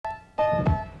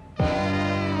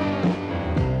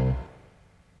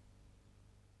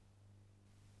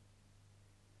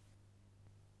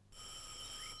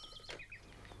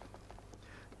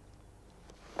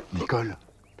Nicole.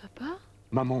 Papa?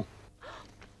 Maman.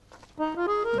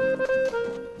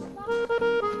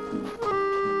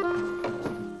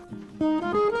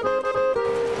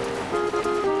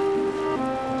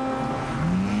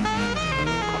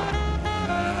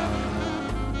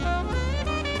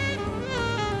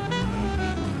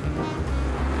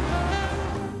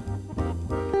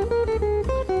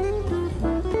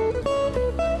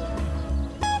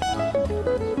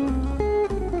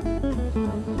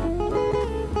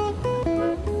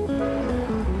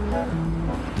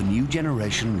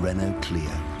 Generation Renault Clio.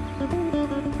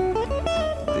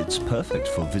 It's perfect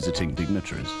for visiting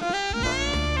dignitaries.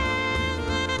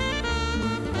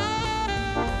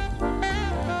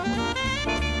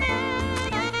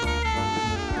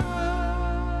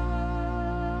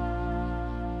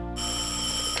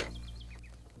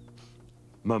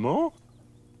 Maman?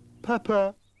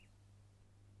 Papa?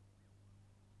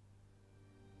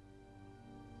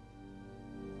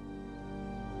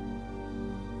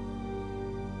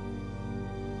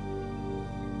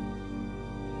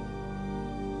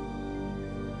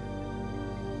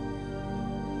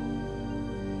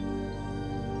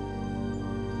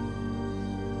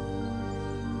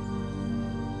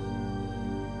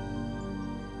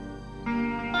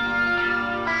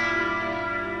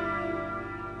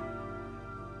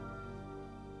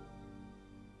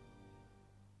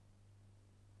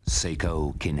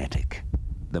 Seiko Kinetic,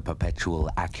 the perpetual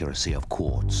accuracy of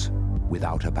quartz,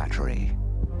 without a battery,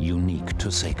 unique to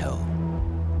Seiko.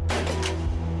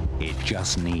 It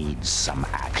just needs some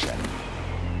action.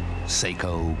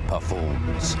 Seiko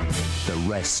performs. The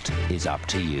rest is up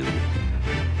to you.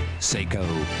 Seiko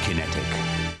Kinetic.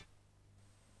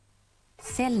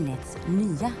 Cellnets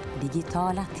nya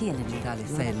digitala telenät.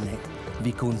 Cellnet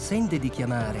vi consente di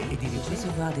chiamare e di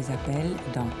recevoir des appels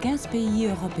dans 15 pays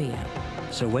européens.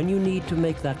 So when you need to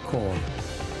make that call,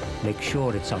 make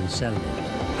sure it's on Cellnet.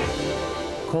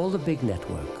 Call the big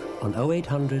network on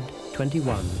 0800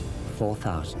 21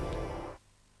 4000.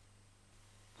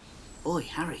 Oi,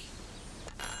 Harry.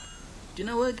 Do you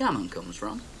know where gammon comes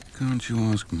from? Can't you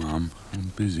ask Mum?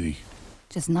 I'm busy.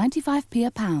 Just 95p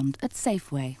a pound at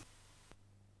Safeway.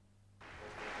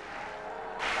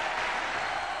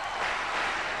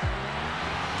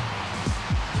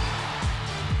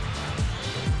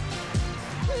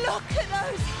 Look at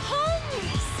those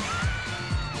hunks!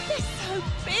 They're so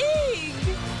big!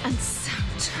 And so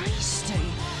tasty.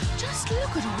 Just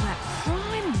look at all that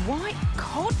prime white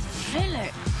cod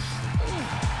fillet.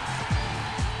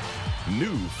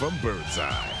 New from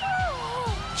Birdseye.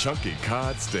 Chunky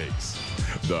cod steaks.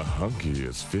 The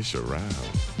hunkiest fish around.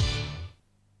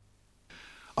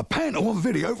 A panto on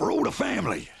video for all the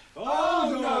family.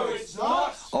 Oh, no, it's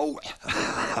not. Oh,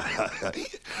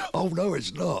 oh no,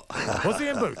 it's not. Pussy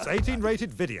in Boots, 18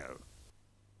 rated video.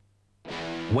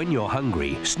 When you're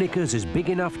hungry, Snickers is big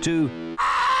enough to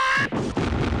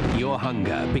your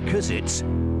hunger because it's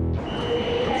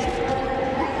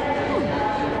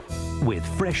with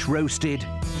fresh roasted.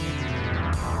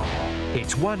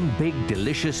 It's one big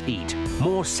delicious eat,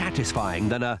 more satisfying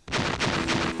than a,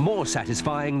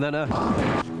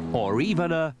 or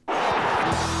even a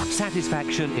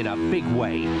satisfaction in a big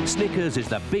way. Snickers is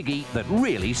the big eat that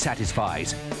really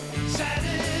satisfies.